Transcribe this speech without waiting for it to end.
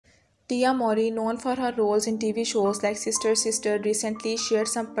Tia Mowry, known for her roles in TV shows like Sister Sister, recently shared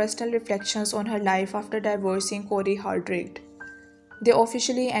some personal reflections on her life after divorcing Cory Hardrict. They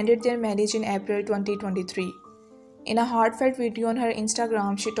officially ended their marriage in April 2023. In a heartfelt video on her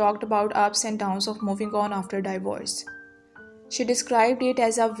Instagram, she talked about ups and downs of moving on after divorce. She described it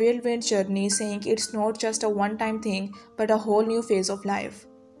as a whirlwind journey, saying it's not just a one-time thing but a whole new phase of life.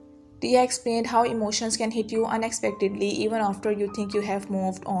 Tia explained how emotions can hit you unexpectedly even after you think you have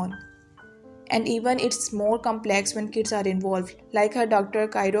moved on. And even it's more complex when kids are involved, like her daughter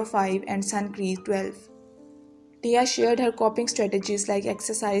Cairo 5 and son Cree 12. Tia shared her coping strategies like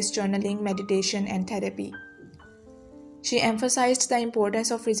exercise, journaling, meditation, and therapy. She emphasized the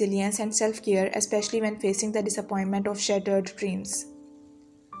importance of resilience and self-care, especially when facing the disappointment of shattered dreams.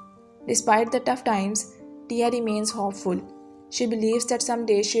 Despite the tough times, Tia remains hopeful. She believes that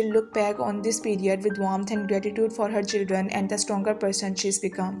someday she'll look back on this period with warmth and gratitude for her children and the stronger person she's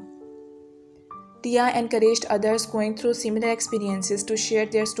become. Tia encouraged others going through similar experiences to share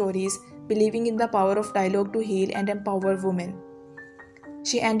their stories, believing in the power of dialogue to heal and empower women.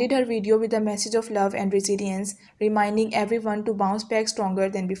 She ended her video with a message of love and resilience, reminding everyone to bounce back stronger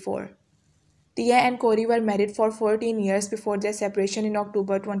than before. Tia and Cory were married for 14 years before their separation in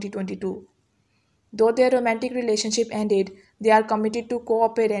October 2022. Though their romantic relationship ended, they are committed to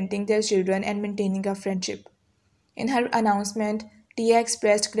co-parenting their children and maintaining a friendship. In her announcement, Tia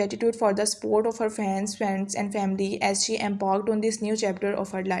expressed gratitude for the support of her fans, friends, and family as she embarked on this new chapter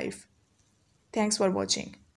of her life. Thanks for watching.